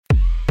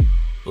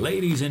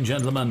Ladies and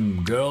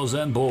gentlemen, girls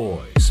and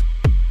boys,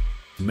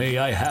 may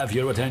I have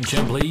your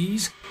attention,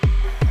 please?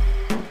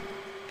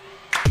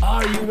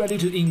 Are you ready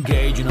to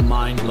engage in a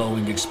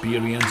mind-blowing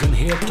experience and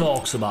hear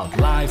talks about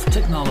life,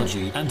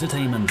 technology,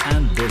 entertainment,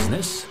 and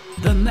business?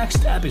 The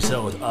next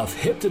episode of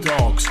Hip to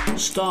Talks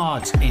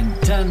starts in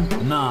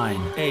 10,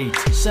 9, 8,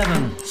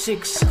 7,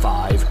 6,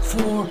 5,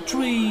 4,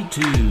 3,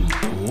 2,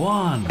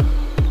 1,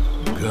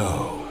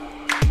 go.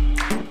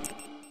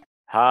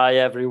 Hi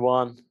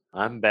everyone,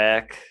 I'm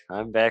back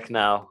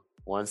now,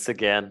 once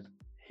again,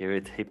 here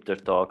at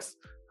Hipster Talks.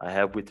 I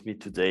have with me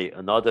today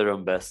another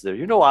ambassador.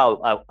 You know,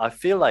 I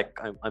feel like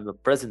I'm the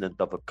president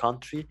of a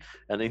country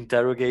and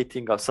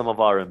interrogating of some of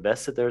our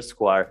ambassadors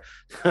who are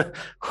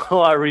who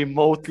are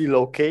remotely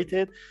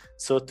located.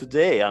 So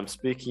today I'm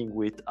speaking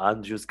with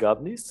Andrius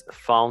Gabnis,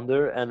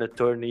 founder and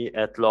attorney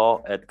at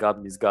law at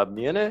Gabnis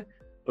Gabniene,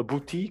 a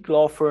boutique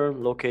law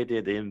firm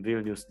located in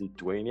Vilnius,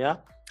 Lithuania.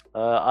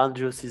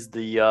 Andrius is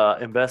the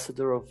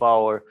ambassador of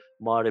our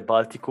MARE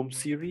BALTICUM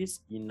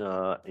series in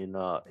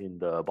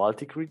the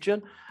Baltic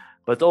region,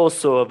 but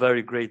also a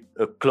very great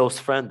close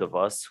friend of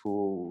ours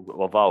who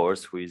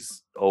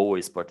is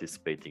always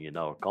participating in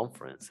our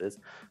conferences.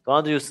 So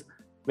Andrius,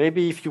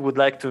 maybe if you would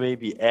like to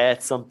maybe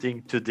add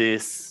something to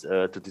this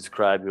to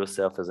describe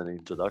yourself as an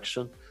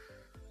introduction.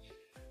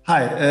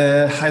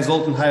 Hi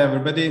Zoltan. Hi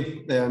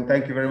everybody, and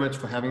thank you very much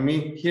for having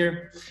me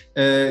here.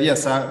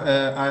 Yes,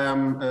 I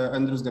am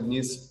Andrius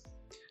Gabnis.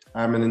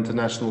 I'm an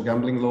international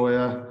gambling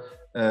lawyer.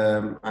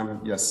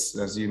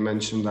 As you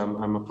mentioned,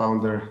 I'm a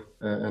founder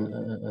and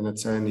an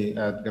attorney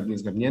at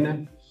Gabnis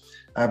Gabniene.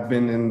 I've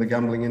been in the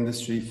gambling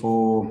industry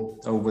for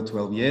over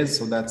 12 years,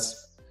 so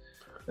that's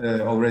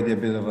already a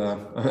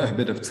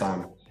bit of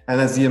time. And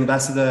as the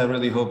ambassador, I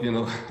really hope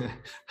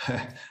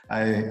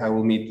I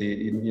will meet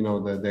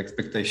the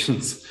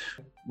expectations.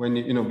 When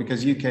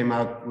because you came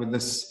out with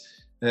this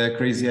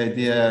crazy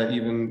idea,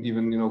 even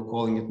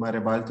calling it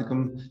MARE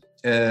BALTICUM.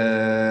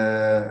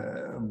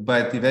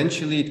 But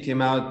eventually it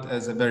came out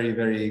as a very,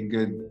 very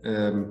good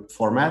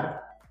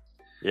format.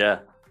 Yeah,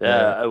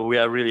 we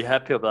are really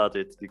happy about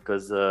it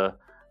because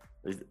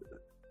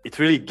it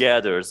really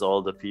gathers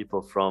all the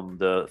people from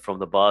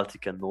the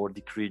Baltic and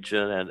Nordic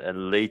region,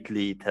 and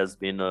lately it has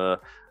been a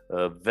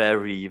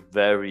very,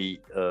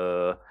 very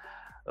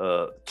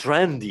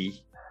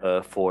trendy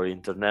for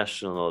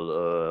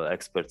international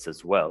experts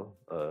as well,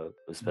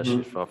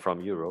 especially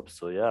from Europe.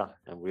 So yeah,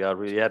 and we are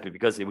really happy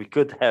because we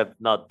could have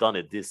not done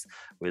this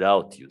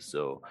without you.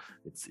 So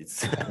it's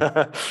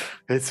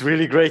it's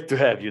really great to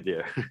have you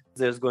there.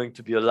 There's going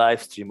to be a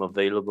live stream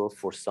available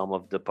for some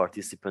of the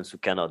participants who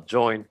cannot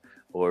join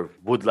or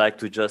would like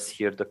to just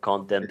hear the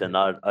content and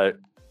are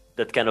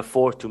that can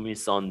afford to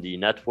miss on the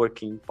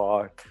networking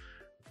part.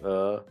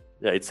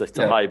 It's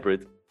a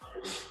hybrid.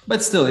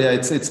 But still,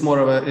 it's more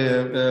of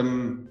a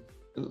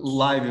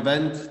live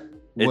event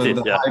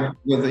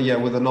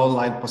with an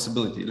online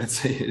possibility. Let's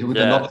say with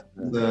an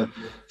option to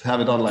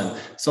have it online.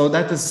 So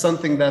that is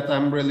something that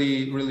I'm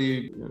really.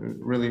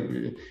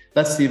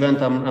 That's the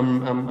event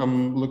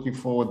I'm looking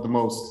forward the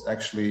most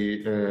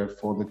actually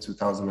for the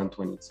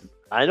 2022.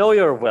 I know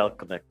you're well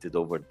connected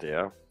over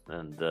there,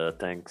 and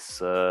thanks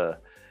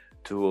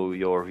to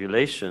your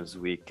relations,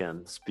 we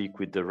can speak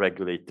with the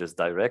regulators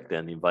directly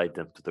and invite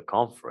them to the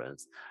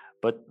conference.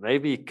 But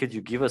maybe could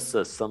you give us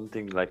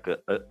something like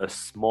a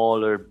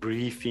smaller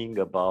briefing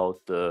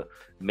about the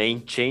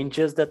main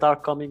changes that are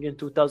coming in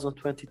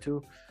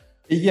 2022?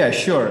 Yeah,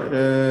 sure.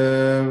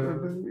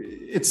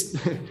 It's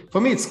for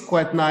me, it's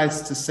quite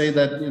nice to say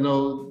that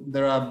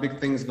there are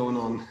big things going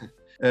on.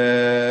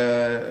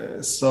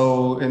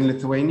 So in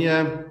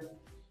Lithuania,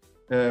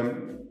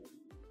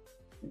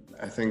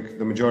 I think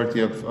the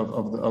majority of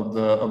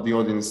the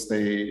audience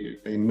they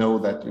know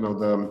that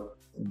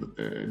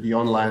the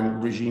online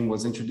regime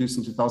was introduced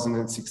in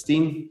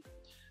 2016,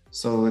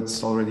 so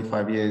it's already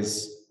 5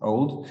 years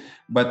old.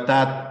 But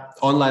that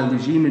online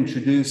regime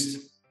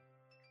introduced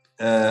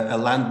a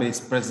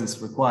land-based presence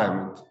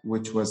requirement,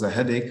 which was a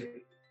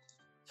headache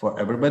for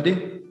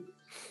everybody,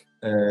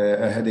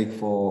 a headache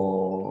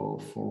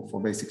for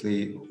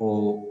basically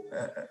all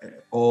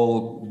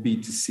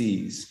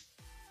B2Cs.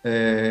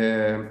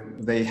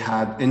 They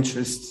had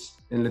interest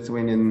in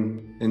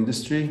Lithuanian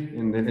industry,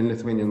 in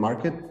Lithuanian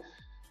market.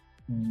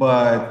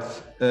 But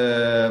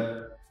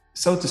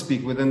so to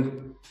speak,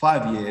 within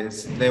 5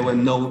 years, there were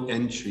no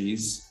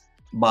entries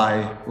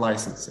by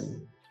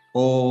licensing.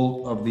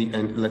 All of the,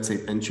 let's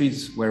say,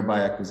 entries were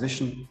by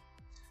acquisition.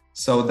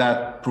 So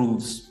that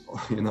proves,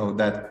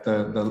 that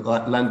the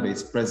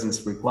land-based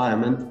presence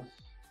requirement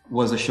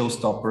was a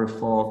showstopper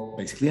for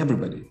basically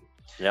everybody.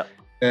 Yeah.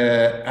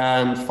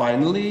 And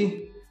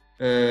finally,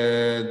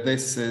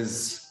 this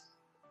is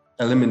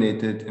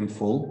eliminated in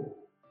full.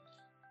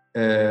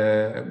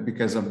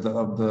 Because of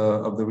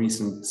the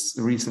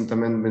recent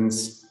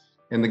amendments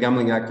in the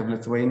Gambling Act of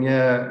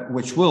Lithuania,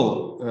 which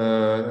will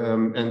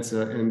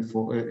enter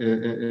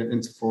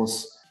into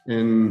force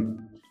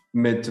in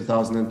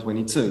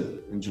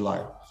mid-2022 in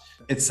July.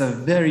 It's a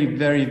very,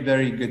 very,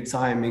 very good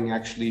timing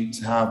actually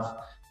to have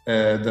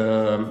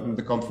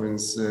the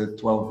conference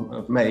 12th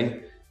of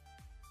May,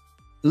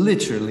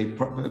 literally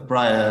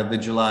prior the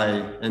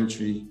July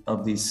entry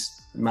of these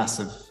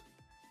massive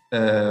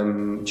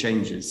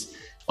changes.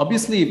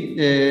 Obviously,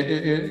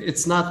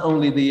 it's not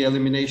only the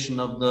elimination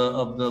of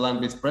the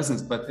land-based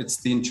presence, but it's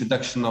the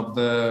introduction of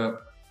the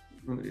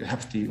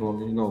hefty, or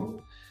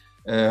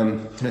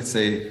let's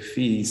say,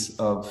 fees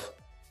of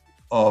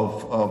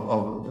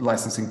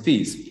licensing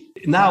fees.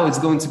 Now it's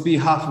going to be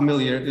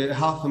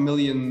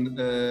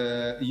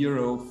 €500,000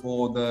 euro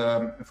for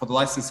the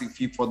licensing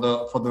fee for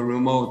the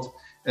remote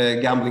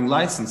gambling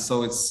license.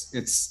 So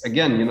it's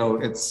again,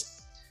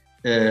 it's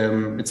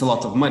a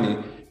lot of money.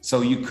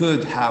 So you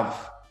could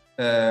have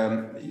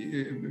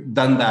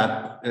done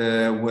that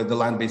with the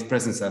land-based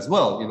presence as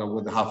well.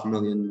 With the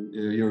 €500,000,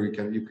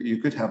 you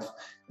could have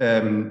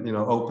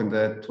opened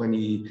a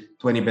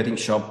 20 betting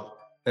shop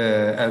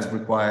as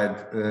required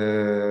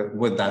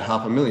with that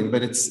 $500,000,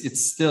 but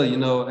it's still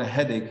a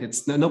headache.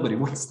 Nobody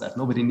wants that.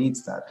 Nobody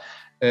needs that.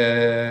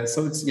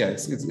 So it's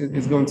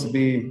going to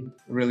be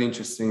really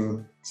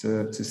interesting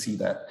to see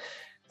that.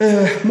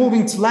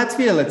 Moving to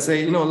Latvia, let's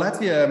say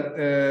Latvia,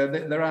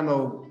 there are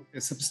no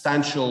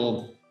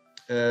substantial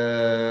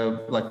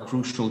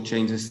crucial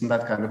changes in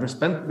that kind of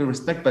respect,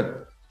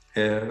 but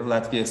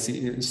Latvia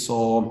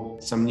saw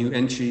some new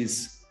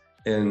entries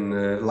in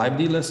live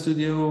dealer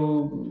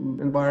studio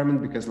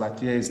environment, because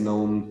Latvia is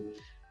known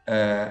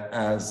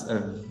as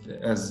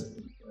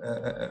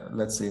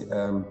let's say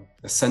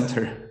a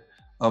center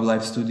of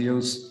live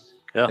studios,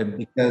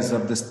 because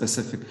of the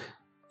specific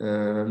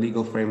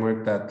legal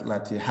framework that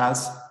Latvia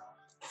has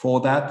for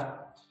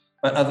that.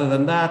 But other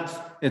than that,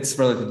 it's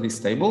relatively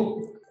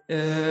stable.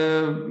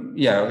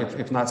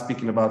 If not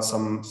speaking about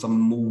some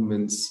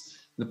movements,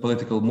 the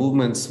political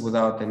movements,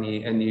 without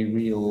any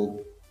real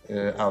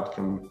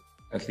outcome,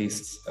 at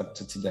least up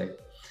to today.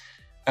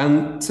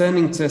 And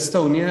turning to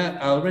Estonia,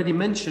 I already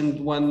mentioned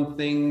one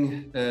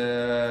thing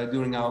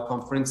during our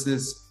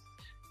conferences.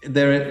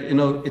 There,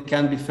 it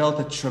can be felt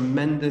a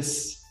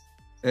tremendous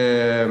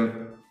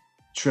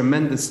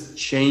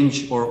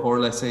change, or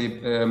let's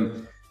say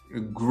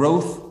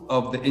growth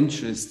of the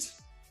interest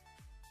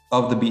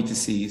of the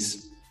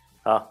B2Cs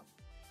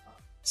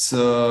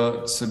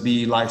to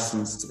be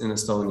licensed in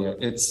Estonia.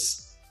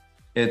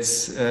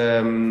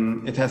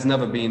 It has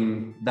never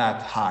been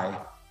that high.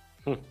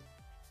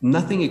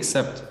 Nothing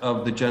except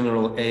of the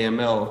general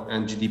AML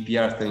and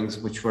GDPR things,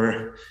 which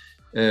were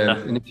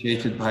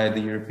initiated by the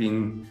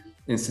European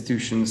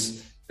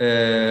institutions,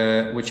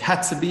 which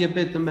had to be a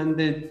bit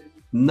amended.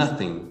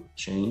 Nothing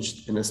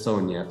changed in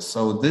Estonia.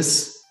 So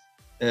this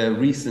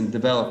recent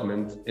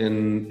development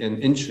in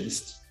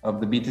interest of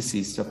the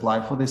B2Cs to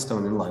apply for the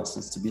Estonian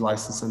license, to be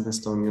licensed in the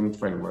Estonian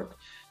framework,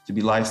 to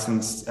be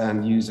licensed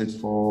and use it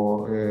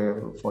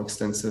for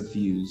extensive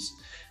use.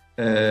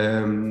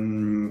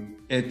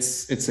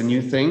 It's a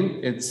new thing.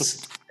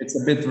 It's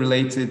a bit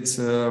related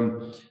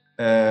to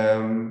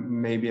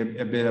maybe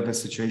a bit of a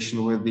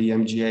situation with the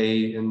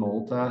MGA in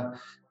Malta.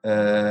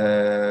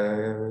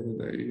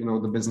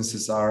 The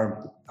businesses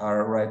are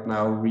right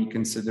now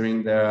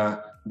reconsidering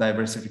their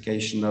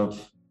diversification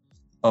of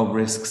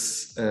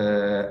risks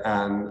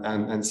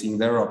and seeing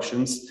their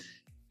options.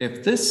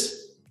 If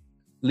this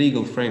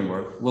legal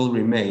framework will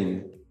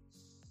remain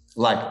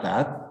like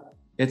that,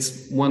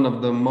 it's one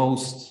of the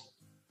most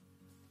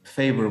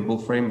favorable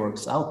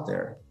frameworks out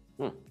there.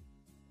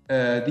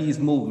 These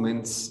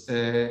movements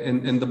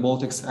in the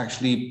Baltics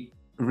actually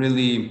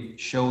really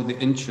show the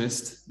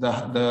interest,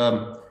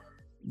 the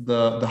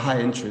high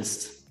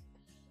interest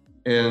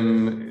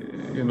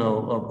in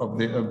of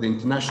the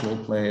international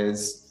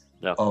players,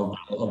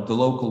 of the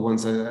local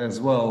ones as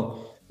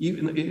well.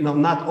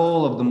 Even not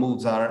all of the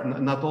moves are,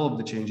 not all of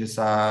the changes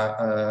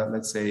are,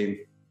 let's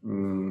say,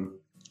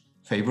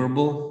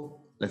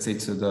 favorable, let's say,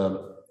 to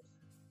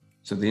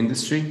the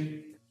industry.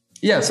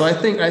 Yeah, so I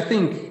think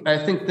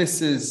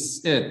this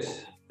is it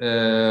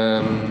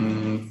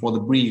for the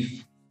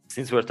brief.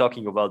 Since we're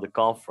talking about the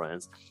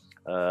conference,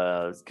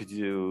 could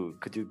you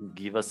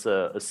give us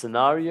a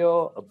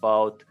scenario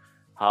about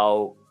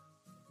how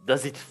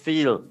does it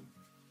feel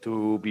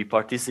to be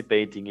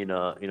participating in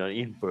an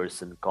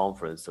in-person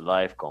conference, a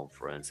live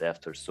conference,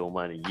 after so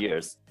many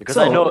years? Because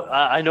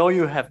I know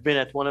you have been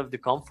at one of the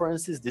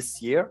conferences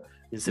this year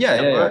in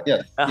September.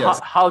 Yes.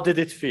 How did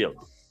it feel?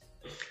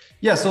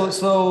 Yeah,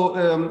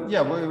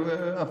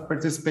 I've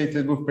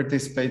participated. We've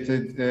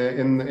participated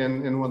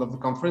in one of the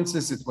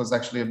conferences. It was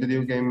actually a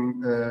video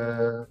game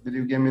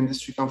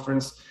industry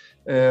conference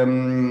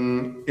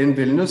in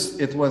Vilnius.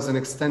 It was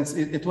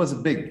it was a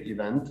big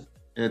event.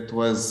 It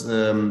was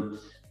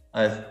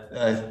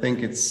I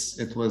think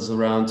it was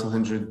around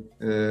 200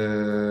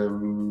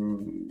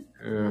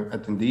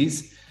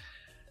 attendees,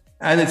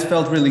 and it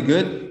felt really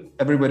good.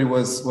 Everybody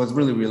was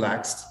really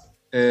relaxed.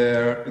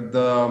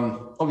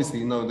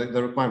 Obviously,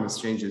 the requirements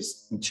change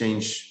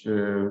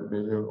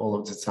all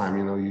of the time.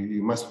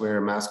 You must wear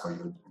a mask,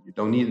 or you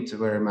don't need to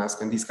wear a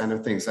mask, and these kind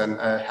of things. And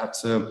I have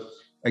to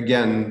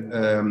again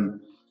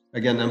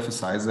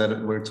emphasize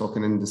that we're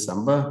talking in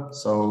December.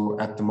 So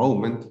at the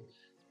moment,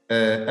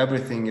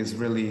 everything is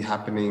really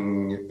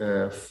happening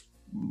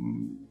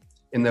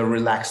in a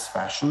relaxed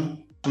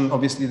fashion. And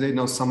obviously,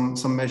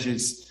 some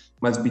measures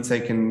must be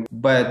taken,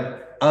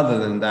 but other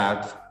than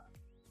that,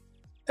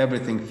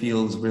 everything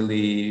feels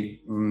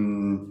really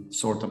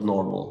sort of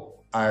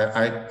normal.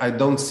 I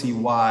don't see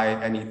why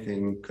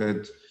anything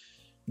could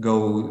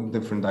go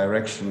different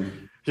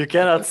direction. You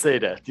cannot say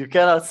that. You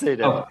cannot say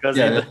that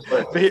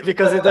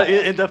because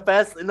in the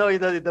past, in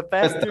the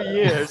past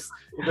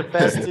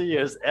 2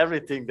 years,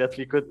 everything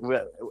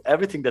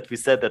that we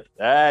said that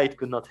it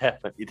could not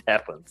happen, it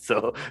happened.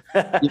 So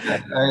yeah,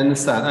 I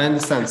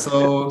understand.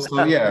 So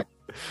yeah.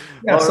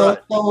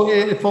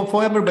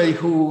 For everybody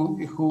who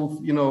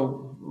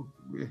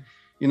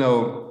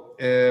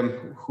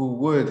who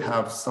would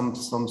have some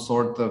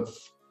sort of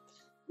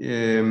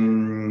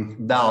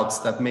doubts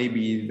that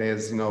maybe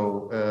there's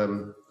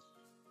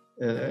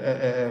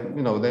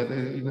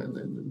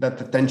that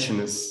the tension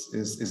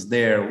is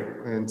there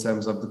in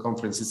terms of the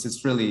conferences.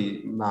 It's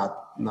really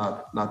not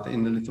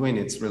in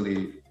Lithuania. It's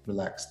really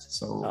relaxed.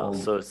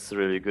 So it's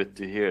really good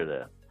to hear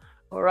that.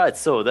 All right,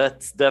 so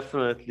that's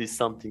definitely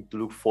something to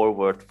look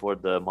forward for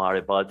the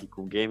MARE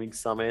Balticum Gaming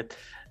Summit.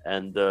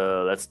 And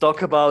let's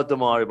talk about the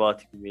MARE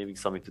Balticum Gaming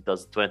Summit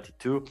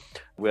 2022.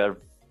 We are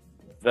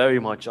very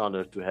much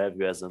honored to have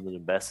you as an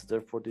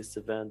ambassador for this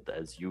event,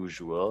 as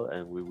usual,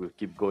 and we will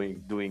keep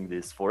doing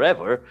this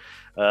forever.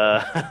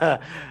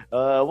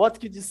 What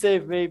could you say,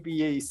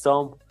 maybe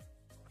some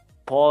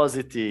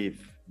positive,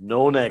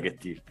 no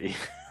negative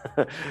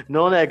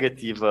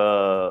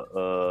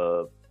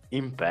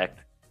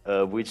impact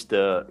which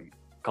the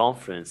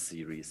conference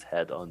series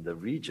had on the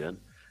region,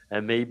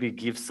 and maybe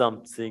give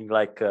something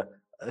like a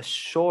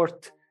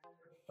short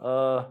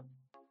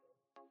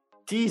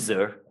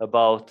teaser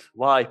about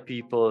why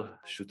people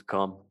should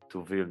come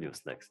to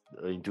Vilnius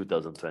in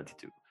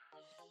 2022.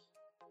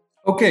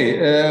 Okay,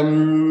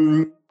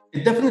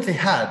 it definitely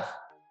had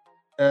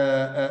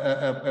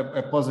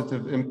a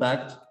positive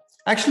impact.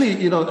 Actually,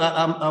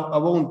 I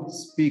won't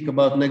speak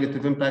about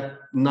negative impact,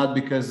 not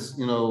because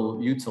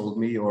you told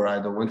me or I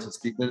don't want to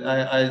speak, but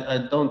I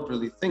don't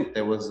really think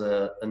there was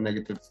a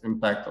negative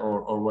impact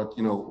or what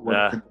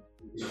could,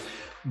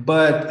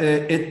 but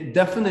it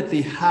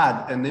definitely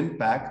had an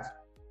impact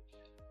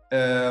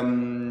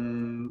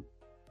in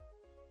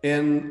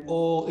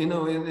all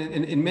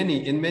in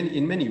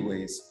many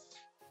ways.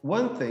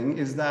 One thing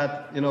is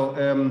that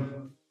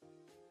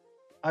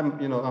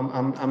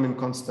I'm in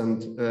constant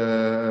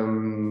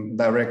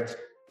direct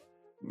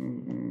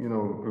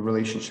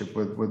relationship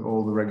with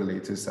all the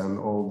regulators and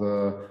all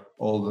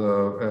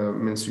the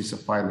ministries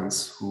of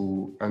finance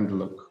who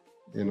underlook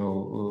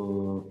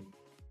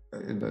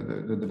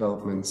the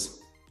developments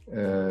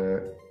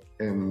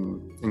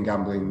in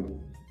gambling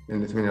in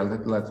Lithuania,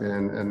 Latvia,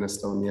 and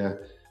Estonia.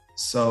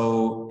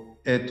 So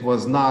it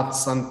was not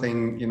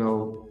something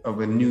of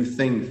a new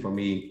thing for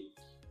me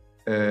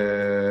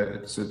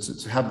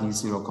to have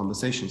these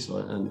conversations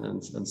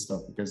and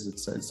stuff, because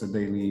it's a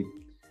daily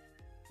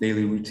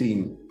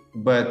routine.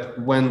 But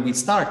when we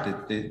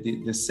started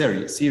the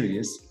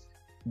series,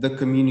 the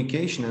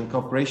communication and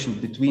cooperation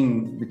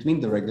between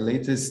the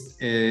regulators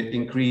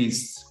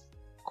increased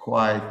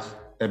quite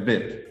a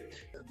bit.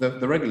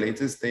 The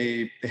regulators,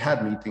 they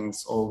had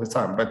meetings all the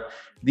time, but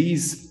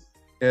these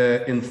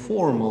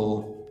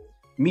informal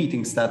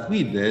meetings that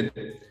we did,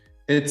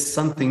 it's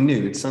something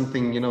new. It's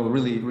something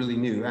really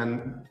new.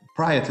 And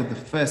prior to the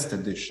first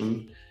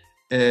edition,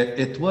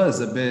 it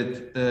was a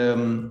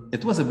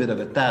bit of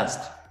a task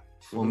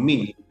for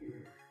me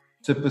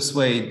to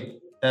persuade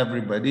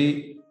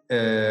everybody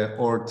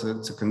or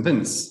to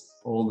convince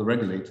all the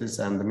regulators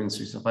and the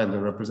ministries of finance, the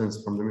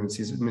representatives from the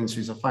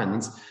ministries of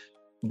finance,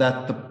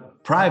 that the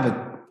private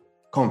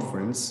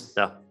conference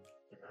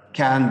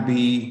can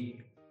be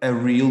a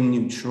real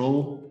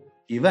neutral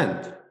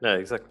event. Yeah,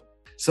 exactly.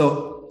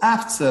 So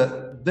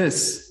after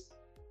this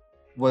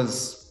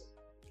was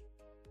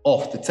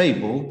off the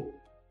table,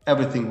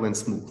 everything went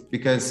smooth,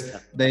 because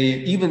they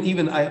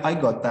even I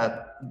got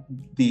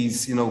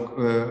these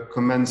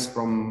comments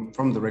from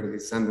the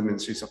regulators and the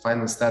ministries of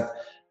finance that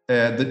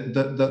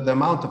the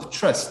amount of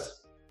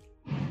trust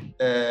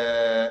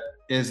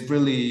is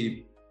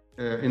really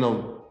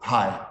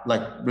high,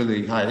 like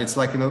really high. It's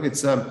like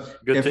it's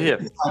good to hear.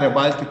 If it's at a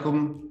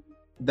Balticum,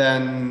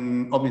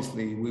 then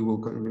obviously we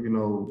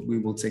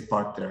will take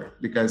part there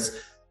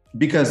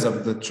because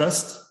of the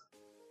trust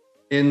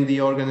in the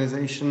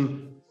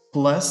organization,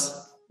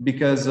 plus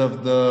because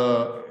of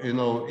the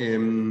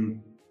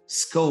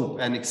scope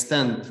and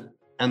extent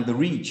and the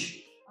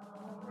reach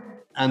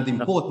and the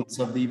importance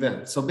of the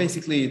event. So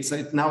basically, it's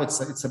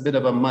a bit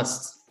of a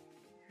must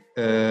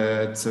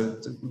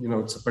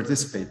to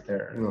participate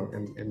there,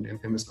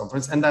 in this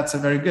conference, and that's a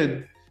very,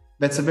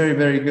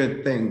 very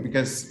good thing,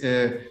 because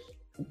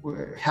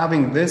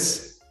having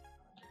this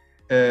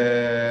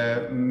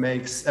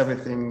makes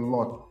everything a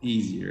lot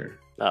easier.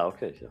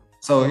 Okay, sure.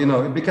 So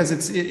because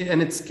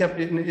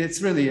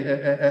it's really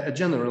a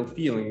general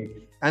feeling,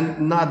 and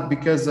not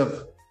because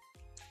of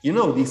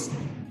these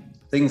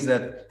things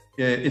that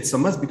it's a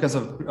must because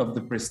of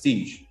the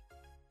prestige.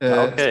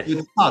 Okay. So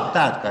it's not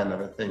that kind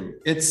of a thing.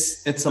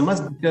 It's a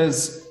must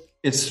because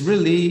it's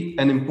really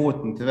an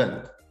important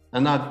event,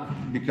 and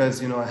not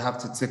because I have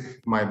to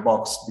tick my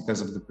box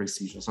because of the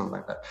prestige or something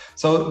like that.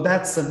 So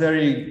that's a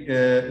very,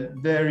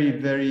 very,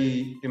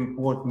 very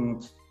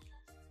important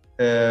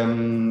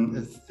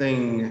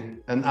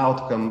thing, an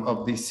outcome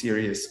of this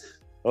series.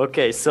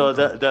 Okay, so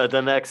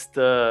the next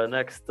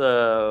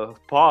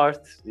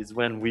part is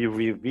when we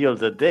reveal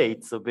the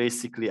date. So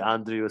basically,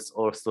 Andreas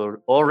also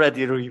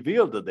already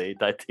revealed the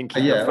date, I think,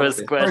 in the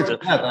first question.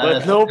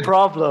 But no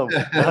problem.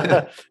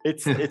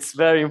 It's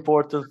very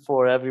important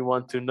for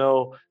everyone to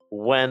know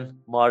when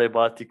MARE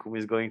BALTICUM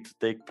is going to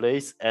take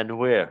place and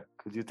where.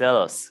 Could you tell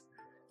us?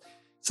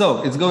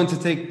 So it's going to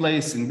take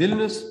place in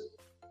Vilnius,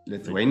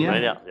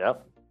 Lithuania. Yeah.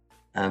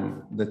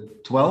 And the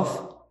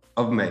 12th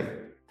of May.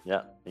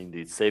 Yeah,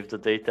 indeed. Save the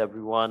date,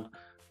 everyone.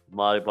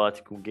 MARE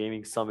BALTICUM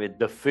Gaming Summit,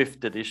 the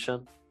 5th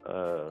edition,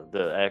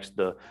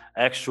 the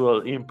actual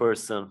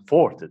in-person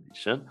 4th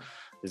edition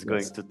is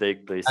going to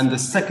take place. And the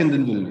 2nd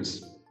in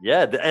Vilnius.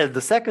 Yeah, the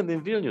 2nd in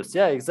Vilnius.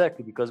 Yeah,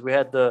 exactly. Because we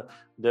had the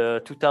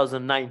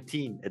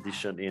 2019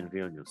 edition in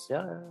Vilnius.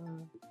 Yeah.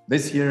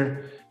 This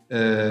year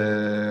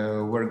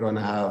we're going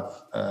to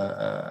have,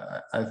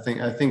 I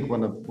think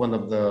one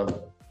of the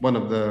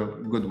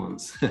good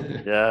ones.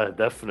 Yeah,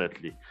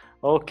 definitely.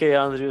 Okay,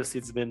 Andreas,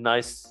 it's been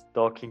nice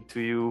talking to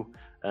you,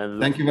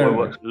 and thank you very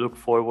much. Look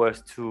forward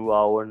to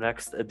our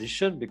next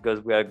edition,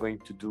 because we are going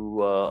to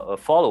do a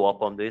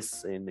follow-up on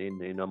this in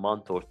a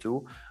month or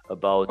two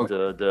about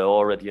the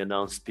already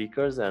announced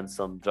speakers and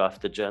some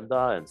draft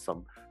agenda and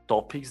some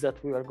topics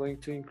that we are going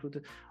to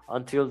include.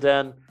 Until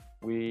then,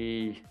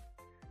 we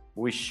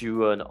wish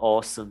you an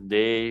awesome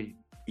day,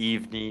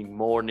 evening,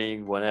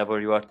 morning, whenever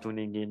you are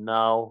tuning in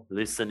now,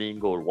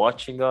 listening or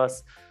watching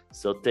us.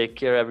 So take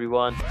care,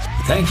 everyone.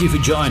 Thank you for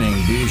joining.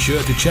 Be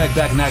sure to check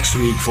back next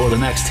week for the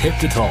next Hip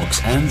to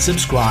Talks, and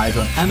subscribe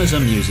on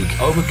Amazon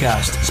Music,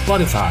 Overcast,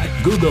 Spotify,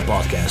 Google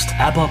Podcast,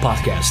 Apple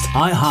Podcast,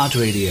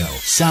 iHeartRadio,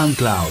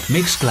 SoundCloud,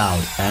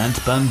 Mixcloud, and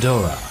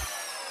Pandora.